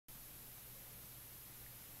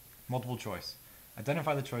Multiple choice.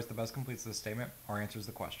 Identify the choice that best completes the statement or answers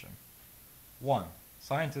the question. 1.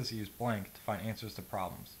 Scientists use blank to find answers to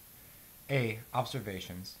problems. A.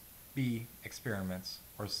 Observations. B. Experiments.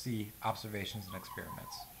 Or C. Observations and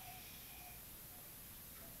experiments.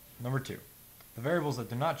 Number 2. The variables that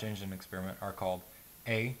do not change in an experiment are called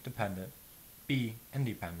A. Dependent. B.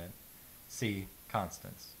 Independent. C.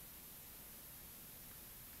 Constants.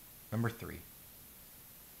 Number 3.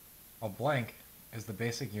 A blank is the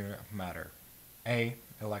basic unit of matter. A.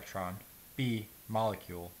 Electron. B.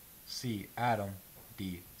 Molecule. C. Atom.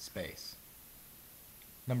 D. Space.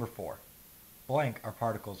 Number 4. Blank are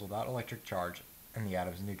particles without electric charge in the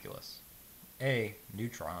atom's nucleus. A.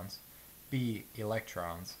 Neutrons. B.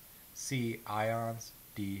 Electrons. C. Ions.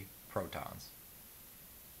 D. Protons.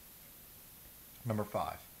 Number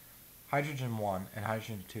 5. Hydrogen 1 and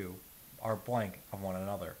hydrogen 2 are blank of one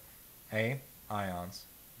another. A. Ions.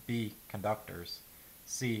 B. Conductors.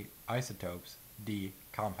 C. Isotopes. D.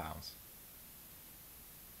 Compounds.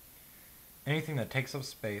 Anything that takes up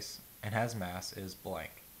space and has mass is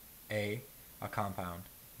blank. A. A compound.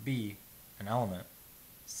 B. An element.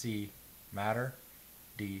 C. Matter.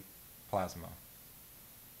 D. Plasma.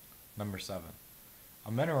 Number 7.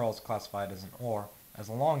 A mineral is classified as an ore as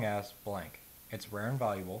long as blank. It's rare and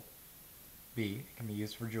valuable. B. It can be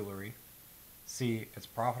used for jewelry. C. It's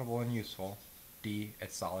profitable and useful. D.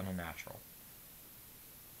 It's solid and natural.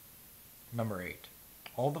 Number 8.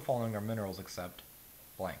 All of the following are minerals except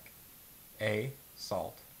blank. A.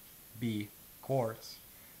 Salt. B. Quartz.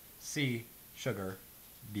 C. Sugar.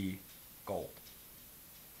 D. Gold.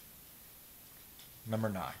 Number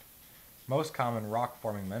 9. Most common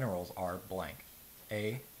rock-forming minerals are blank.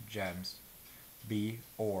 A. Gems. B.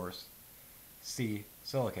 Ores. C.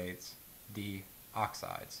 Silicates. D.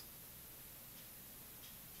 Oxides.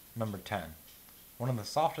 Number 10. One of the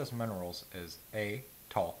softest minerals is A.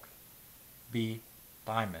 Talc. B.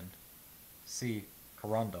 Diamond. C.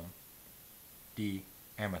 Corundum. D.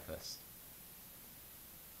 Amethyst.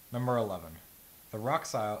 Number 11. The rock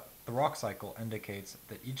cycle indicates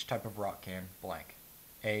that each type of rock can blank.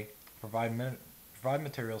 A. Provide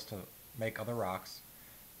materials to make other rocks.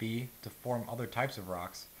 B. To form other types of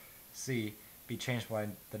rocks. C. Be changed by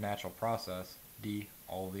the natural process. D.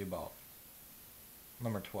 All of the above.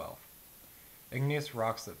 Number 12. Igneous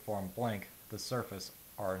rocks that form blank the surface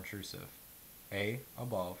are intrusive. A.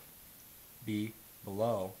 Above. B.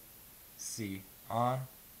 Below. C. On.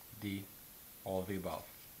 D. All of the above.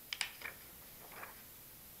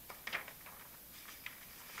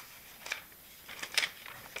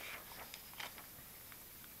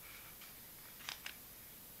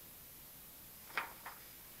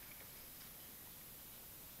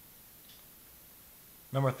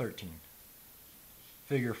 Number 13.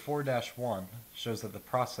 Figure 4-1 shows that the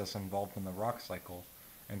process involved in the rock cycle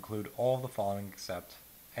include all of the following except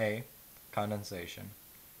A. Condensation.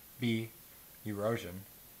 B. Erosion.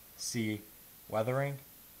 C. Weathering.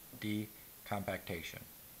 D. Compactation.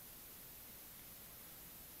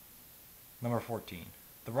 Number 14.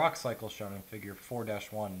 The rock cycle shown in figure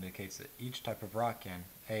 4-1 indicates that each type of rock can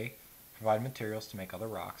A. Provide materials to make other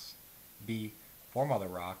rocks. B. Form other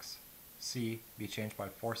rocks. C. Be changed by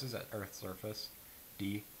forces at Earth's surface.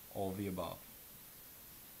 D. All of the above.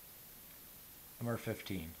 Number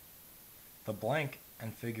 15. The blank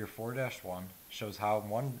in figure 4-1 shows how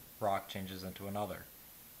one rock changes into another.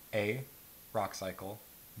 A. Rock cycle.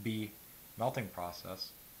 B. Melting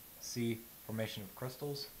process. C. Formation of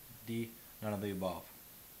crystals. D. None of the above.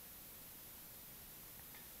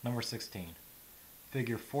 Number 16.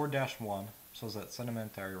 Figure 4-1 shows that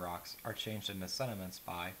sedimentary rocks are changed into sediments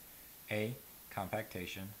by A.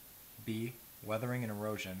 Compactation. B. Weathering and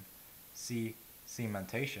erosion. C.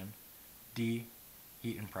 Cementation. D.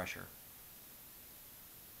 Heat and pressure.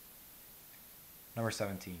 Number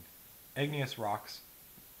 17. Igneous rocks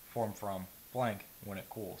form from blank when it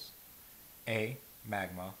cools. A.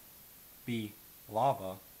 Magma. B.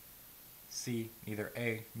 Lava. C. Neither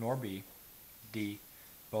A nor B. D.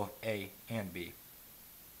 Both A and B.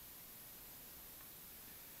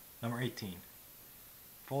 Number 18.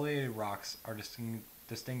 Foliated rocks are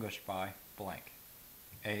distinguished by blank.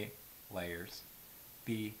 A. Layers.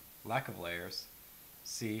 B. Lack of layers.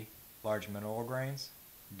 C. Large mineral grains.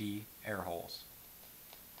 D. Air holes.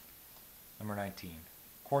 Number 19.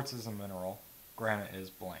 Quartz is a mineral. Granite is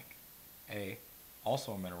blank. A.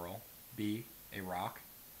 Also a mineral. B. A rock.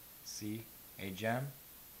 C. A gem.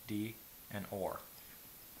 D. An ore.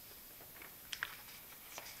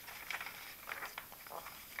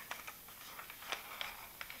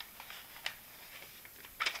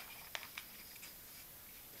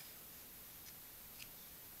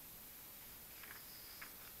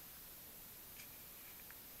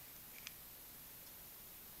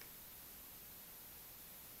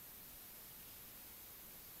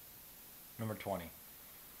 20.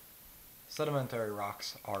 Sedimentary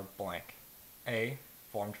rocks are blank. A.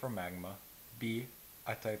 Formed from magma. B.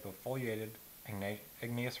 A type of foliated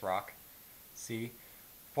igneous rock. C.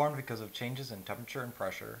 Formed because of changes in temperature and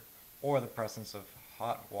pressure, or the presence of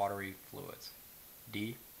hot watery fluids.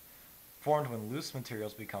 D. Formed when loose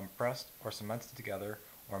materials become pressed or cemented together,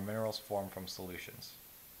 or minerals form from solutions.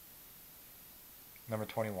 Number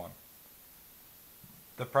 21.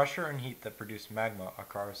 The pressure and heat that produce magma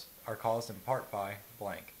are caused in part by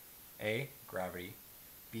blank. A. Gravity.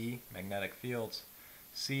 B. Magnetic fields.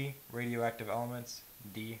 C. Radioactive elements.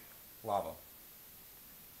 D. Lava.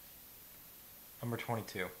 Number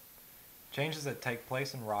 22. Changes that take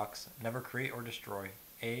place in rocks never create or destroy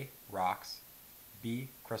A. Rocks. B.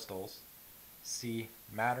 Crystals. C.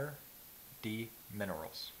 Matter. D.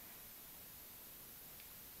 Minerals.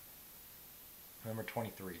 Number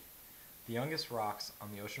 23. The youngest rocks on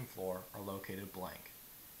the ocean floor are located blank.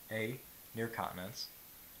 A. Near continents.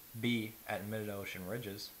 B. At mid-ocean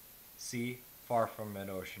ridges. C. Far from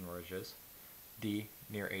mid-ocean ridges. D.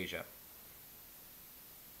 Near Asia.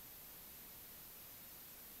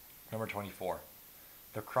 Number 24.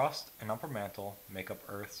 The crust and upper mantle make up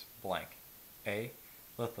Earth's blank. A.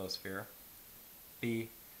 Lithosphere. B.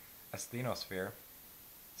 Asthenosphere.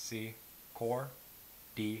 C. Core.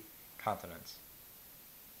 D. Continents.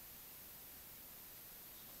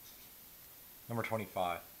 Number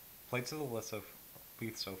 25. Plates of the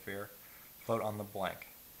lithosphere float on the blank.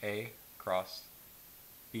 A. Crust.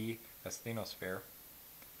 B. Asthenosphere.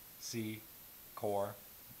 C. Core.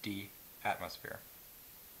 D. Atmosphere.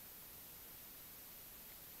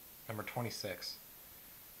 Number 26.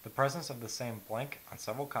 The presence of the same blank on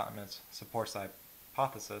several continents supports the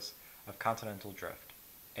hypothesis of continental drift.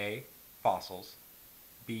 A. Fossils.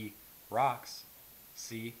 B. Rocks.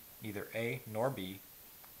 C. Neither A nor B.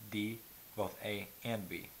 D. Both A and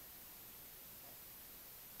B.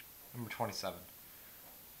 Number 27.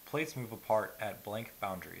 Plates move apart at blank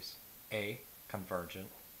boundaries. A. Convergent.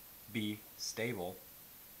 B. Stable.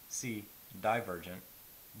 C. Divergent.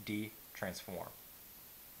 D. Transform.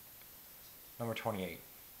 Number 28.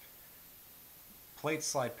 Plates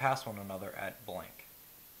slide past one another at blank.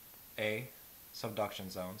 A. Subduction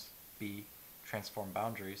zones. B. Transform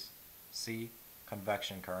boundaries. C.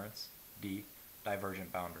 Convection currents. D.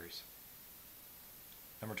 Divergent boundaries.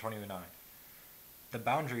 Number 29. The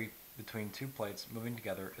boundary between two plates moving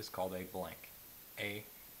together is called a blank. A.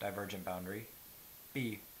 Divergent boundary.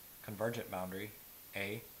 B. Convergent boundary.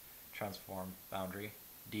 A. Transform boundary.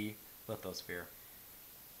 D. Lithosphere.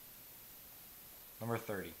 Number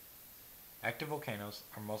 30. Active volcanoes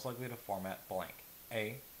are most likely to form at blank.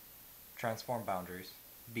 A. Transform boundaries.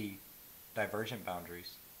 B. Divergent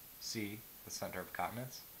boundaries. C. The center of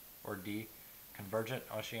continents. Or D. Convergent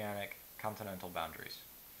oceanic continental boundaries.